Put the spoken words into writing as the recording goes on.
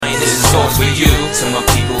This one's for you. To my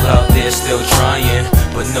people out there still trying,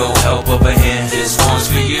 but no help up ahead. This one's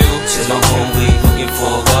for you. To my homie looking for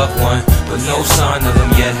a loved one, but no sign of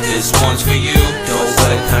them yet. This one's for you. Don't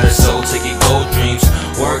let it kind of soul take your gold dreams.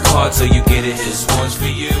 Work hard till you get it. This one's for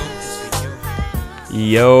you.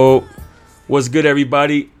 Yo, what's good,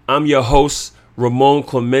 everybody? I'm your host, Ramon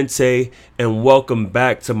Clemente, and welcome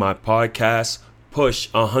back to my podcast,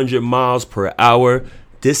 Push 100 Miles Per Hour.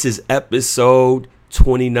 This is episode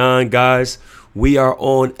 29, guys. We are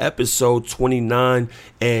on episode 29,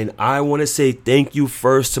 and I want to say thank you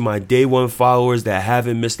first to my day one followers that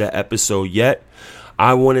haven't missed an episode yet.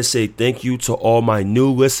 I want to say thank you to all my new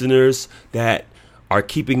listeners that are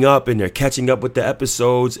keeping up and they're catching up with the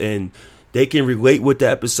episodes, and they can relate with the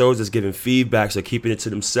episodes that's giving feedback, so keeping it to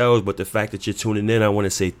themselves. But the fact that you're tuning in, I want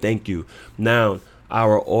to say thank you. Now,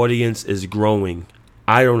 our audience is growing.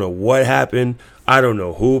 I don't know what happened. I don't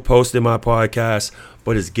know who posted my podcast,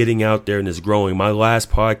 but it's getting out there and it's growing. My last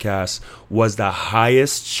podcast was the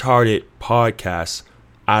highest charted podcast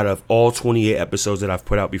out of all 28 episodes that I've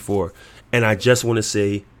put out before. And I just want to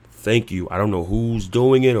say thank you. I don't know who's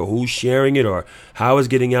doing it or who's sharing it or how it's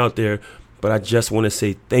getting out there, but I just want to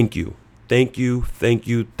say thank you. Thank you, thank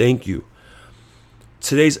you, thank you.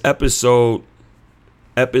 Today's episode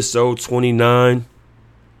 29,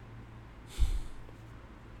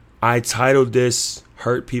 I titled this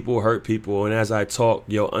Hurt People, and as I talk,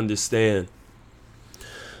 you'll understand.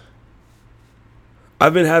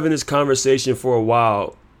 I've been having this conversation for a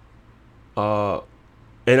while, and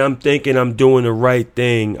I'm thinking I'm doing the right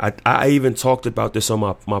thing. I even talked about this on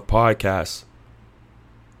my podcast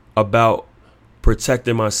about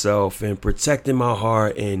protecting myself and protecting my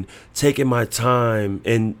heart and taking my time.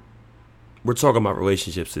 And we're talking about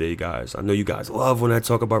relationships today, guys. I know you guys love when I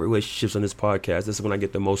talk about relationships on this podcast. This is when I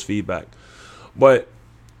get the most feedback. But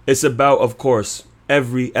it's about, of course,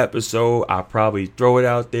 every episode I probably throw it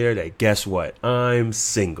out there that guess what? I'm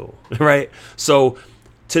single, right? So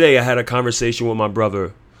today I had a conversation with my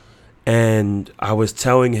brother, and I was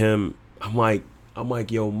telling him, I'm like,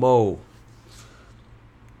 yo, Mo,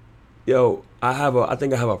 yo, I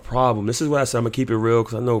think I have a problem. This is what I said. I'm gonna keep it real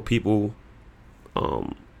because I know people,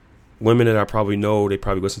 women that I probably know, they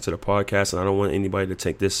probably listen to the podcast, and I don't want anybody to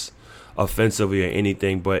take this offensively or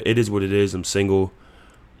anything, but it is what it is. I'm single.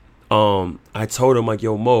 I told him, like,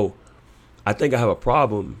 yo, Mo, I think I have a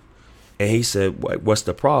problem. And he said, what's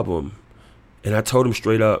the problem? And I told him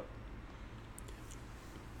straight up,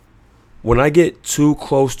 when I get too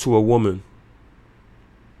close to a woman,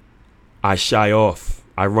 I shy off.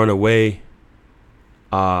 I run away.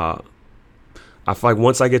 I feel like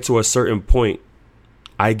once I get to a certain point,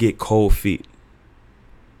 I get cold feet.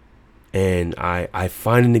 And I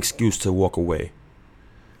find an excuse to walk away.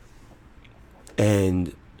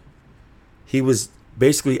 And he was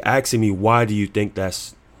basically asking me, why do you think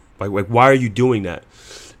that's, like why are you doing that?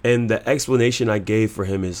 And the explanation I gave for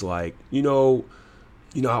him is like, I want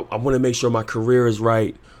to make sure my career is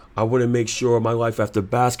right. I want to make sure my life after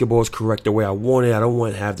basketball is correct the way I want it. I don't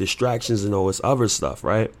want to have distractions and all this other stuff,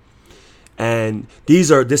 right? And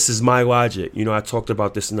this is my logic. I talked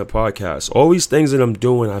about this in the podcast. All these things that I'm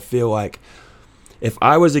doing, I feel like if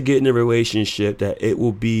I was to get in a relationship, that it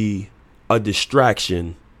will be a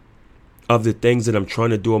distraction of the things that I'm trying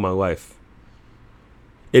to do in my life.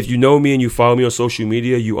 If you know me and you follow me on social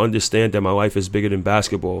media, you understand that my life is bigger than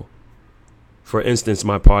basketball. For instance,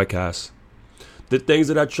 my podcast. The things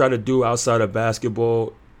that I try to do outside of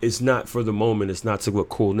basketball is not for the moment. It's not to look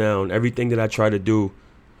cool now. And everything that I try to do,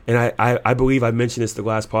 and I believe I mentioned this the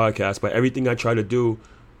last podcast, but everything I try to do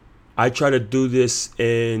this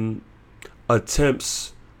in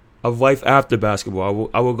attempts of life after basketball.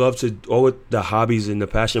 I would love to, all of the hobbies and the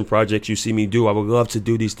passion projects you see me do, I would love to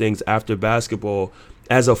do these things after basketball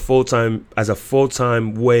as a full-time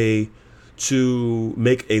way to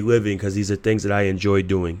make a living, because these are things that I enjoy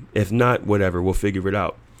doing. If not, whatever, we'll figure it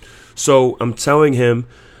out. So I'm telling him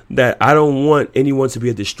that I don't want anyone to be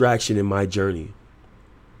a distraction in my journey.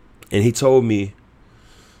 And he told me,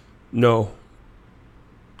 no,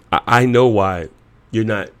 I know why you're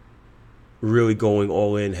not really going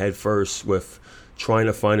all in head first with trying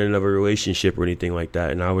to find another relationship or anything like that.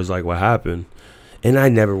 And I was like, what happened? And I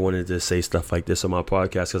never wanted to say stuff like this on my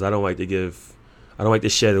podcast because I don't like to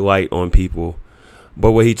shed light on people.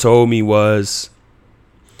 But what he told me was,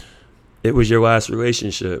 it was your last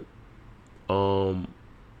relationship.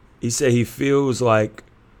 He said he feels like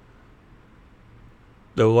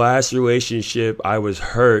the last relationship I was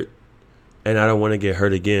hurt and I don't want to get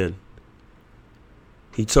hurt again.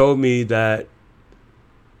 He told me that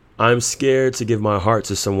I'm scared to give my heart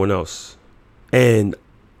to someone else. And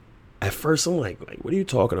At first, I'm like, what are you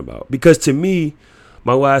talking about? Because to me,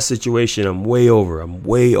 my last situation, I'm way over. I'm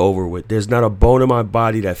way over with. There's not a bone in my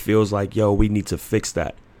body that feels like, yo, we need to fix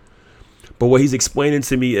that. But what he's explaining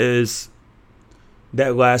to me is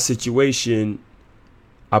that last situation,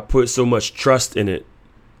 I put so much trust in it.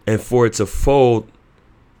 And for it to fold,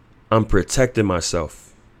 I'm protecting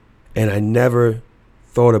myself. And I never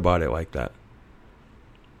thought about it like that.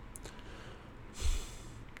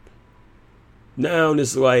 Now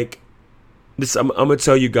it's like, I'm gonna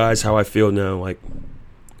tell you guys how I feel now. Like,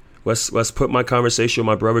 let's put my conversation with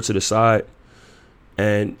my brother to the side,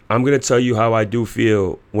 and I'm gonna tell you how I do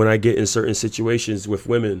feel when I get in certain situations with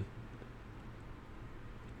women.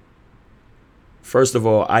 First of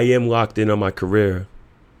all, I am locked in on my career.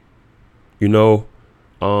 You know,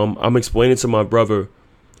 I'm explaining to my brother,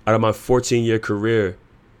 out of my 14-year career,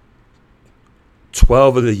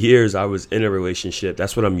 12 of the years I was in a relationship.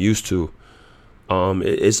 That's what I'm used to.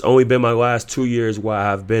 It's only been my last 2 years where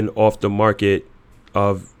I've been off the market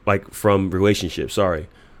from relationships,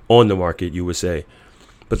 on the market, you would say.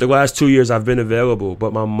 But the last 2 years I've been available,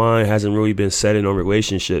 but my mind hasn't really been setting on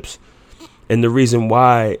relationships. And the reason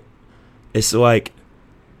why, it's like,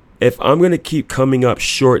 if I'm going to keep coming up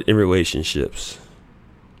short in relationships,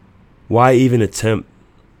 why even attempt?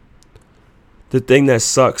 The thing that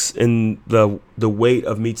sucks in the weight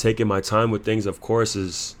of me taking my time with things, of course,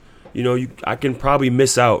 is, I can probably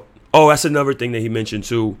miss out. Oh, that's another thing that he mentioned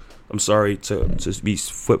too. I'm sorry to be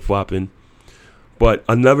flip-flopping. But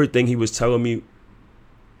another thing he was telling me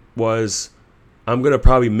was, I'm going to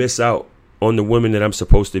probably miss out on the women that I'm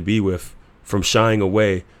supposed to be with from shying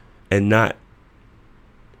away and not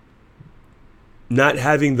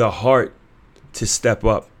having the heart to step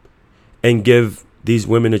up and give these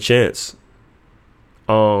women a chance.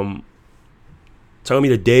 Telling me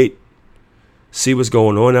to date, see what's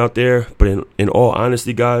going on out there. But in all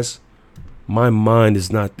honesty, guys, my mind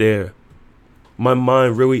is not there. My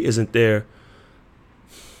mind really isn't there.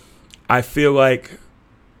 I feel like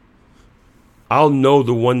I'll know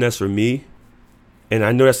the one that's for me. And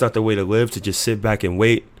I know that's not the way to live, to just sit back and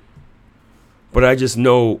wait. But I just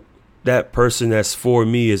know that person that's for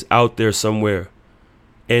me is out there somewhere.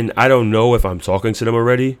 And I don't know if I'm talking to them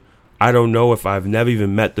already. I don't know if I've never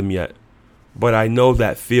even met them yet. But I know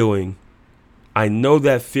that feeling. I know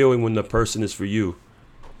that feeling when the person is for you.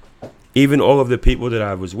 Even all of the people that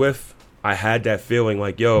I was with, I had that feeling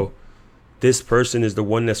like, yo, this person is the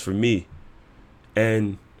one that's for me.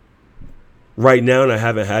 And right now, I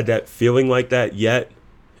haven't had that feeling like that yet.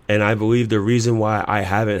 And I believe the reason why I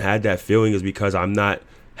haven't had that feeling is because I'm not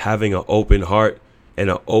having an open heart and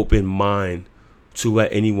an open mind to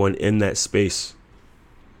let anyone in that space.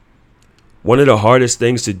 One of the hardest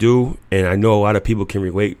things to do, and I know a lot of people can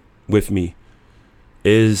relate with me,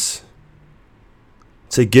 is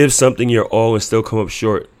to give something your all and still come up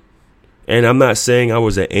short. And I'm not saying I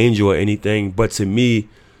was an angel or anything, but to me,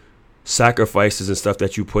 sacrifices and stuff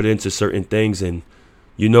that you put into certain things, and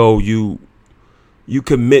you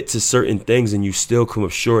commit to certain things and you still come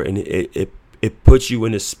up short, and it puts you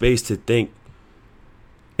in a space to think,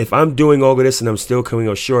 if I'm doing all of this and I'm still coming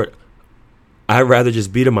up short, I'd rather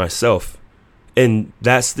just be to myself. And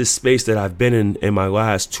that's the space that I've been in my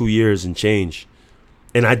last 2 years and change.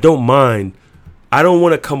 And I don't mind. I don't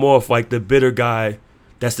want to come off like the bitter guy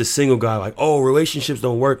that's the single guy, like, oh, relationships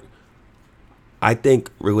don't work. I think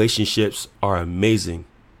relationships are amazing.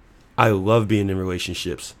 I love being in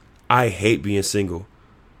relationships. I hate being single.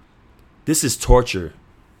 This is torture.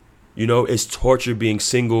 It's torture being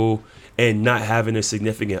single and not having a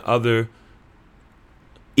significant other.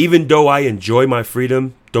 Even though I enjoy my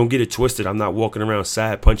freedom, don't get it twisted. I'm not walking around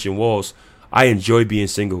sad, punching walls. I enjoy being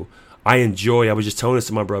single. I was just telling this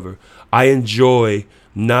to my brother, I enjoy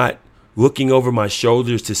not looking over my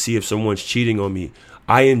shoulders to see if someone's cheating on me.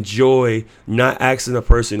 I enjoy not asking a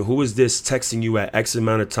person, who is this texting you at X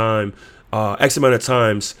amount of times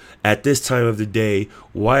at this time of the day?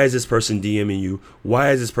 Why is this person DMing you?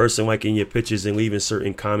 Why is this person liking your pictures and leaving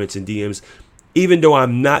certain comments and DMs? Even though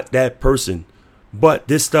I'm not that person. But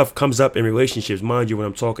this stuff comes up in relationships. Mind you, when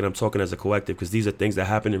I'm talking as a collective, because these are things that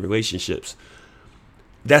happen in relationships.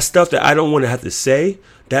 That's stuff that I don't want to have to say.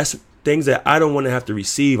 That's things that I don't want to have to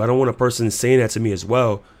receive. I don't want a person saying that to me as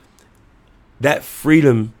well. That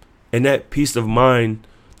freedom and that peace of mind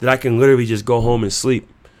that I can literally just go home and sleep.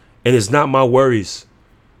 And it's not my worries.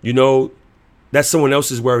 That's someone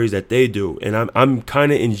else's worries that they do. And I'm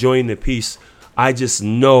kind of enjoying the peace. I just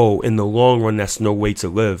know in the long run, that's no way to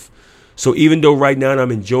live. So even though right now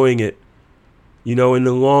I'm enjoying it, in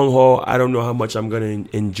the long haul, I don't know how much I'm going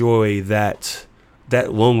to enjoy that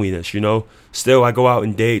loneliness, Still, I go out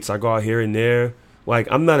on dates. I go out here and there. Like,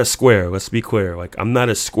 I'm not a square. Let's be clear. Like, I'm not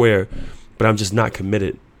a square, but I'm just not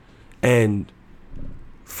committed. And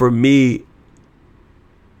for me,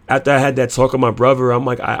 after I had that talk with my brother, I'm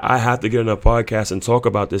like, I have to get on a podcast and talk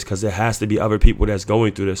about this because there has to be other people that's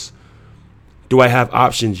going through this. Do I have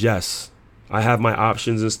options? Yes. I have my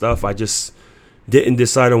options and stuff. I just didn't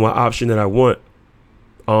decide on what option that I want.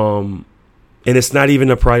 And it's not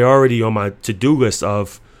even a priority on my to-do list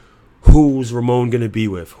of who's Ramon going to be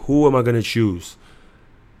with? Who am I going to choose?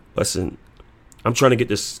 Listen, I'm trying to get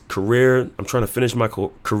this career. I'm trying to finish my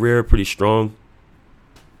career pretty strong.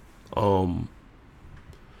 And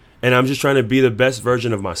I'm just trying to be the best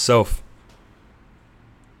version of myself.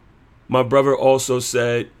 My brother also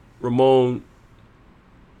said, Ramon,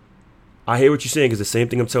 I hear what you're saying, because the same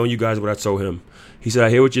thing I'm telling you guys what I told him. He said,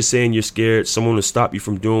 I hear what you're saying. You're scared someone will stop you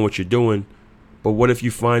from doing what you're doing. But what if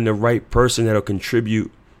you find the right person that'll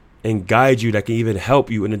contribute and guide you, that can even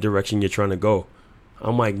help you in the direction you're trying to go?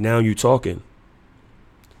 I'm like, now you talking.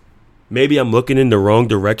 Maybe I'm looking in the wrong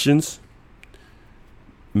directions.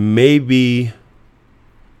 Maybe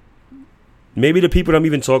the people that I'm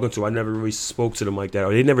even talking to, I never really spoke to them like that,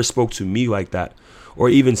 or they never spoke to me like that, or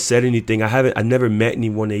even said anything. I never met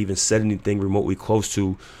anyone that even said anything remotely close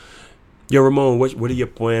to, yo, Ramon, what are your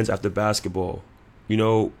plans after basketball? You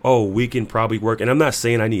know, oh, we can probably work. And I'm not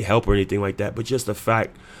saying I need help or anything like that, but just the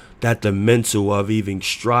fact that the mental of even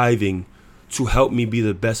striving to help me be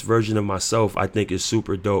the best version of myself, I think is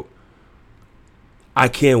super dope. I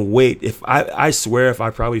can't wait. If I swear, if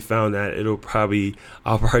I probably found that,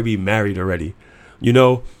 I'll probably be married already, you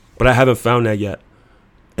know, but I haven't found that yet.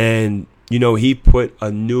 And, you know, he put a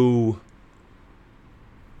new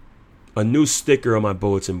sticker on my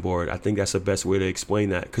bulletin board. I think that's the best way to explain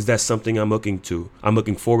that, because that's something I'm looking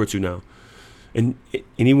forward to now. And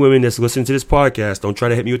any women that's listening to this podcast, don't try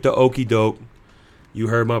to hit me with the okie doke. You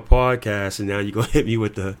heard my podcast and now you're going to hit me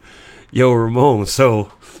with the, yo, Ramon,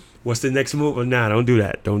 so what's the next move? Nah, don't do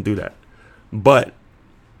that. Don't do that. But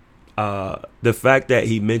the fact that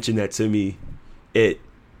he mentioned that to me, it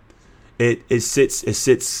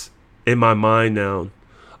sits in my mind now.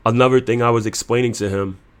 Another thing I was explaining to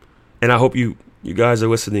him, and I hope you guys are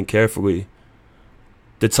listening carefully.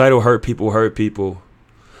 The title Hurt People, Hurt People.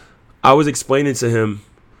 I was explaining to him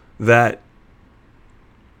that,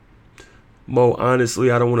 Mo, honestly,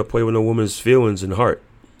 I don't want to play with a woman's feelings and heart.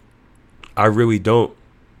 I really don't.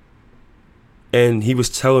 And he was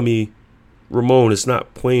telling me, Ramon, it's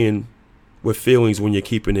not playing with feelings when you're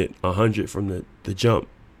keeping it 100 from the jump.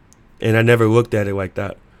 And I never looked at it like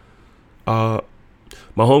that. My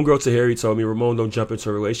homegirl Tahiri told me, Ramon, don't jump into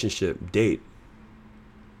a relationship, date.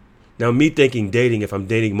 Now, me thinking dating, if I'm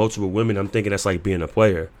dating multiple women, I'm thinking that's like being a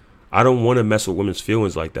player. I don't want to mess with women's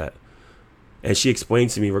feelings like that. And she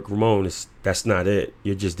explained to me, Ramon, that's not it.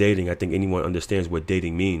 You're just dating. I think anyone understands what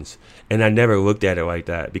dating means. And I never looked at it like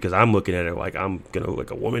that, because I'm looking at it like I'm going to look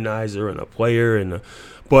like a womanizer and a player.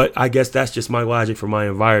 But I guess that's just my logic for my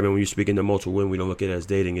environment. When you're speaking to multiple women, we don't look at it as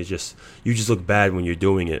dating. It's just, you just look bad when you're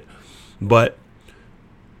doing it. But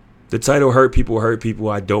the title Hurt People, Hurt People,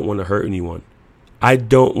 I don't want to hurt anyone. I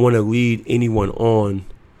don't want to lead anyone on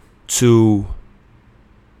to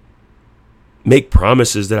make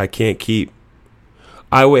promises that I can't keep.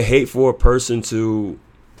 I would hate for a person to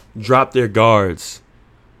drop their guards,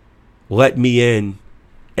 let me in,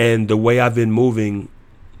 and the way I've been moving,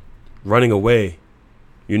 running away,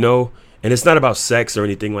 you know? And it's not about sex or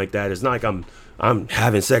anything like that. It's not like I'm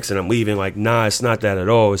having sex and I'm leaving. Like, nah, it's not that at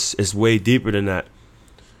all. It's way deeper than that.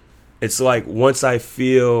 It's like once I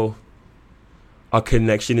feel a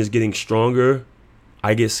connection is getting stronger,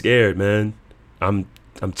 I get scared, man. I'm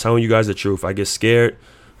telling you guys the truth. I get scared.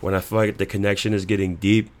 When I feel like the connection is getting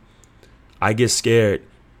deep, I get scared.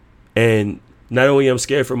 And not only am I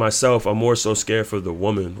scared for myself, I'm more so scared for the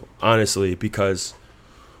woman, honestly, because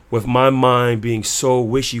with my mind being so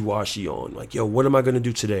wishy-washy on, like, yo, what am I going to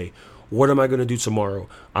do today? What am I going to do tomorrow?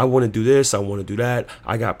 I want to do this. I want to do that.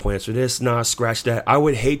 I got plans for this. Nah, scratch that. I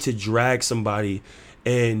would hate to drag somebody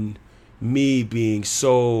and me being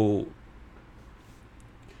so...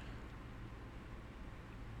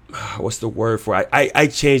 what's the word for it? I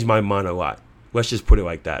change my mind a lot. Let's just put it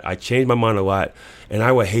like that. I change my mind a lot, and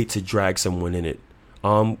I would hate to drag someone in it.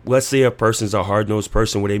 Let's say a person's a hard-nosed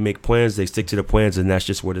person where they make plans, they stick to the plans, and that's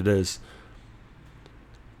just what it is.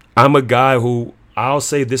 I'm a guy who I'll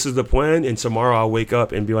say this is the plan, and tomorrow I'll wake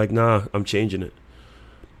up and be like, nah, I'm changing it.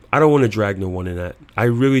 I don't want to drag no one in that. I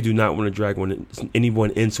really do not want to drag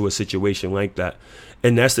anyone into a situation like that.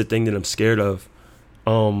 And that's the thing that I'm scared of.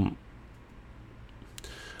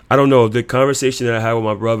 I don't know, the conversation that I had with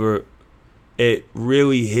my brother, it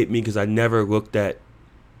really hit me because I never looked at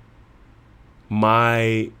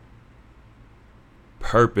my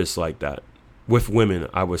purpose like that with women.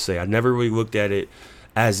 I would say I never really looked at it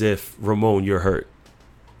as if, Ramon, you're hurt.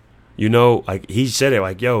 You know, like he said it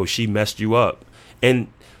like, yo, she messed you up. And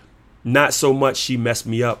not so much she messed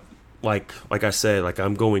me up like I said, like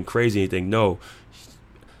I'm going crazy or anything. No,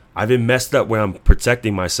 I've been messed up where I'm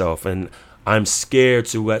protecting myself, and I'm scared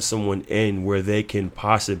to let someone in where they can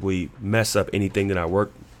possibly mess up anything that I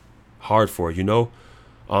work hard for, you know?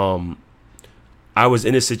 I was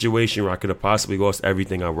in a situation where I could have possibly lost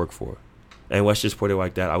everything I work for. And let's just put it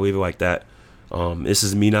like that. I'll leave it like that. This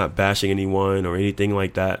is me not bashing anyone or anything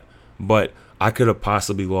like that, but I could have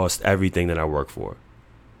possibly lost everything that I work for.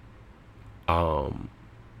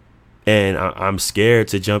 And I'm scared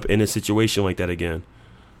to jump in a situation like that again.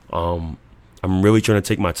 I'm really trying to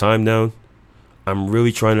take my time down. I'm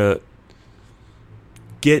really trying to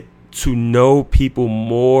get to know people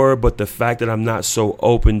more, but the fact that I'm not so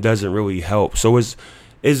open doesn't really help. So it's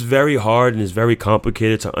very hard and it's very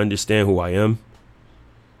complicated to understand who I am.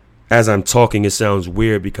 As I'm talking, it sounds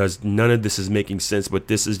weird because none of this is making sense, but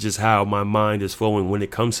this is just how my mind is flowing when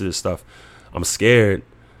it comes to this stuff. I'm scared.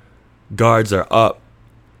 Guards are up.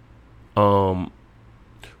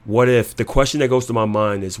 What if, the question that goes to my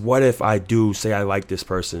mind is, what if I do say I like this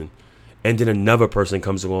person and then another person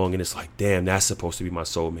comes along and it's like, damn, that's supposed to be my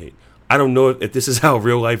soulmate. I don't know if this is how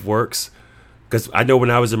real life works, because I know when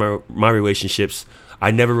I was in my relationships,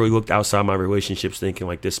 I never really looked outside my relationships thinking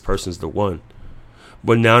like this person's the one.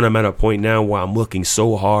 But now I'm at a point now where I'm looking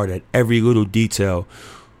so hard at every little detail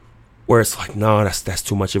where it's like, no, that's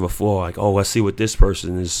too much of a flaw. Like, oh, let's see what this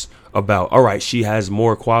person is about. All right, she has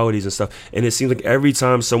more qualities and stuff. And it seems like every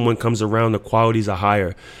time someone comes around, the qualities are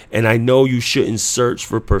higher. And I know you shouldn't search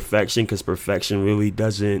for perfection, because perfection really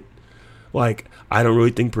doesn't, like, I don't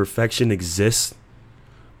really think perfection exists.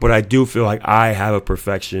 But I do feel like I have a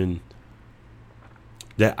perfection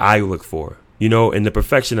that I look for, you know, and the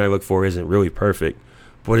perfection I look for isn't really perfect,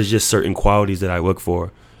 but it's just certain qualities that I look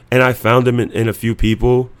for. And I found them in a few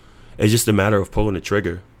people. It's just a matter of pulling the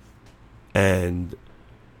trigger. And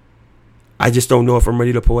I just don't know if I'm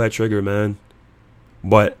ready to pull that trigger, man.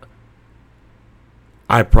 But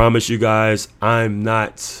I promise you guys, I'm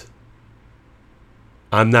not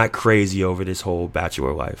crazy over this whole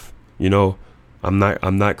bachelor life. You know, I'm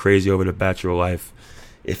not crazy over the bachelor life.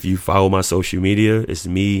 If you follow my social media, it's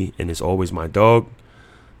me and it's always my dog.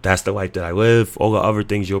 That's the life that I live. All the other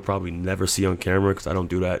things you'll probably never see on camera, because I don't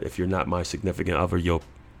do that. If you're not my significant other, you'll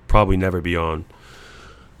probably never be on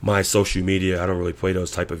my social media. I don't really play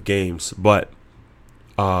those type of games. But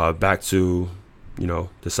back to, you know,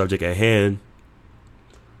 the subject at hand.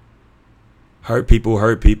 Hurt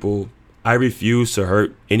people. I refuse to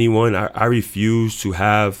hurt anyone. I refuse to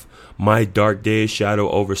have my dark days shadow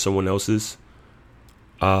over someone else's.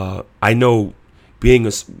 I know being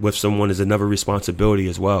with someone is another responsibility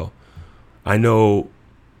as well. I know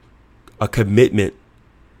a commitment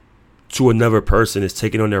to another person is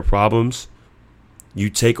taking on their problems.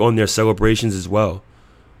 You take on their celebrations as well.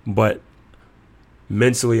 But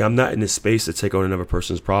mentally, I'm not in a space to take on another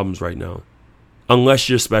person's problems right now. Unless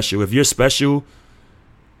you're special. If you're special,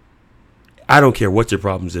 I don't care what your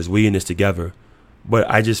problems is. We in this together. But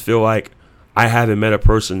I just feel like I haven't met a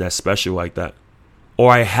person that's special like that.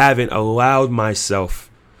 Or I haven't allowed myself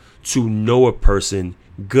to know a person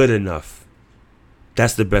good enough.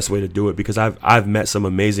 That's the best way to do it, because I've met some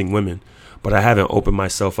amazing women, but I haven't opened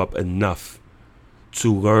myself up enough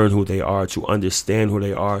to learn who they are, to understand who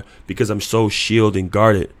they are, because I'm so shielded and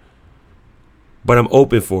guarded. But I'm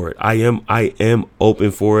open for it. I am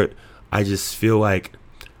open for it. I just feel like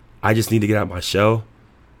I just need to get out my shell.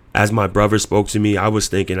 As my brother spoke to me, I was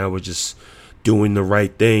thinking I was just doing the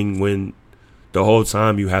right thing, when the whole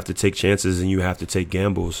time you have to take chances and you have to take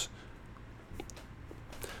gambles.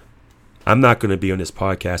 I'm not going to be on this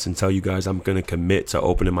podcast and tell you guys I'm going to commit to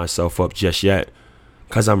opening myself up just yet,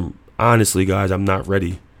 because I'm honestly, guys, I'm not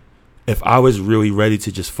ready. If I was really ready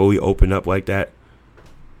to just fully open up like that,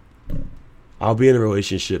 I'll be in a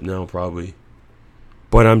relationship now probably.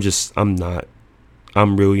 But I'm not.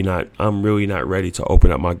 I'm really not ready to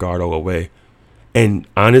open up my guard all the way. And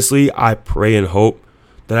honestly, I pray and hope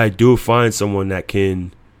that I do find someone that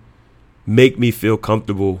can make me feel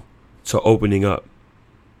comfortable to opening up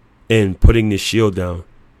and putting this shield down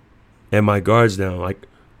and my guards down. Like,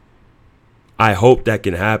 I hope that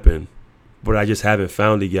can happen, but I just haven't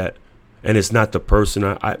found it yet. And it's not the person.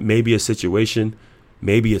 I maybe a situation,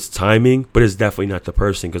 maybe it's timing, but it's definitely not the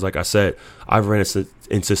person. Because like I said, I've ran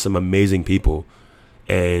into some amazing people,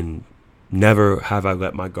 and never have I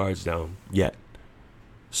let my guards down yet.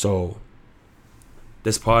 So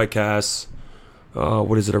this podcast,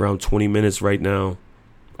 What is it, around 20 minutes right now?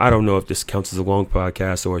 I don't know if this counts as a long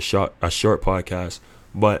podcast or a short podcast,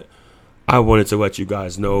 but I wanted to let you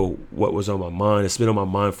guys know what was on my mind. It's been on my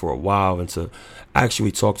mind for a while, and to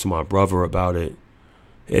actually talk to my brother about it,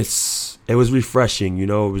 it was refreshing. You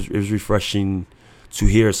know, it was refreshing to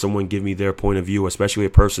hear someone give me their point of view, especially a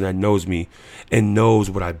person that knows me and knows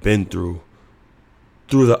what I've been through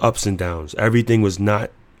the ups and downs. Everything was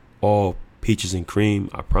not all peaches and cream.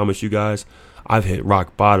 I promise you guys, I've hit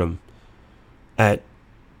rock bottom at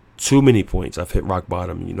too many points. I've hit rock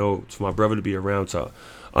bottom. You know, for my brother to be around to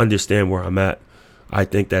understand where I'm at, I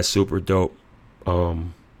think that's super dope.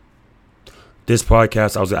 This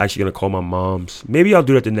podcast, I was actually going to call my mom's. Maybe I'll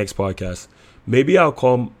do that the next podcast. Maybe I'll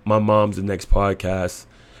call my mom's the next podcast,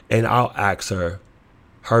 and I'll ask her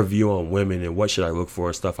view on women and what should I look for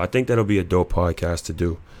and stuff. I think that'll be a dope podcast to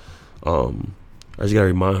do. I just got to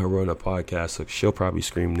remind her we're on a podcast, so she'll probably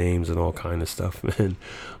scream names and all kind of stuff, man.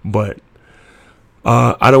 But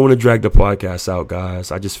I don't want to drag the podcast out,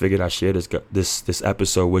 guys. I just figured I'd share this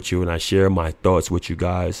episode with you, and I share my thoughts with you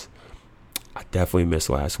guys. I definitely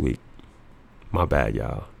missed last week. My bad,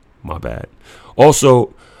 y'all. My bad.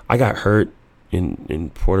 Also, I got hurt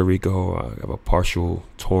in Puerto Rico. I have a partial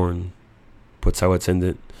torn patella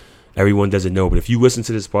tendon. Everyone doesn't know, but if you listen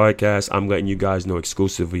to this podcast, I'm letting you guys know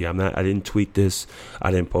exclusively. I didn't tweet this.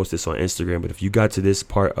 I didn't post this on Instagram, but if you got to this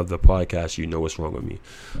part of the podcast, you know what's wrong with me.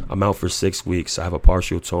 I'm out for 6 weeks. I have a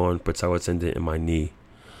partial torn patella tendon in my knee.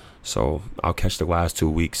 So I'll catch the last 2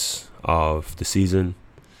 weeks of the season,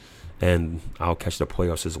 and I'll catch the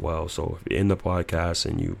playoffs as well. So if you're in the podcast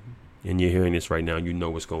and you're hearing this right now, you know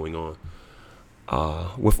what's going on.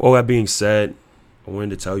 With all that being said, I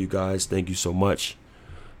wanted to tell you guys thank you so much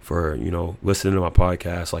for, listening to my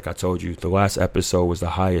podcast. Like I told you, the last episode was the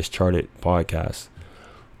highest charted podcast.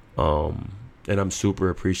 And I'm super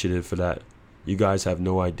appreciative for that. You guys have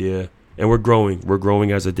no idea. And we're growing. We're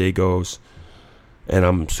growing as the day goes. And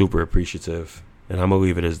I'm super appreciative. And I'm going to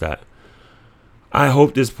leave it as that. I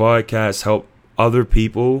hope this podcast helped other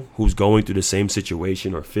people who's going through the same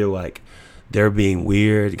situation or feel like they're being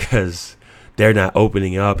weird because they're not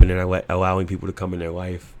opening up and they're not allowing people to come in their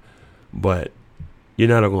life. But you're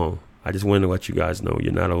not alone. I just wanted to let you guys know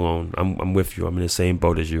you're not alone. I'm with you. I'm in the same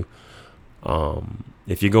boat as you.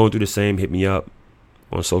 If you're going through the same, hit me up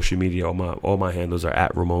on social media. All my handles are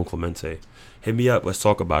at Ramon Clemente. Hit me up. Let's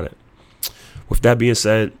talk about it. With that being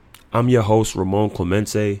said, I'm your host, Ramon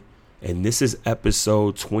Clemente, and this is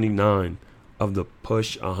episode 29 of the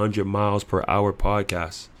Push 100 Miles Per Hour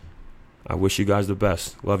podcast. I wish you guys the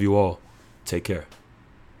best. Love you all. Take care.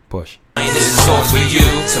 Push. This one's for you,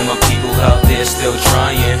 to my people out there still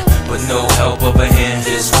trying, but no help of a hand.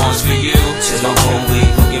 This one's for you, to my homie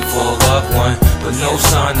looking for a loved one, but no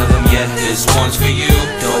sign of them yet. This one's for you,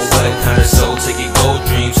 don't let kind of soul take your gold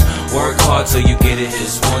dreams. Work hard till you get it.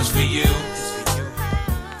 This one's for you.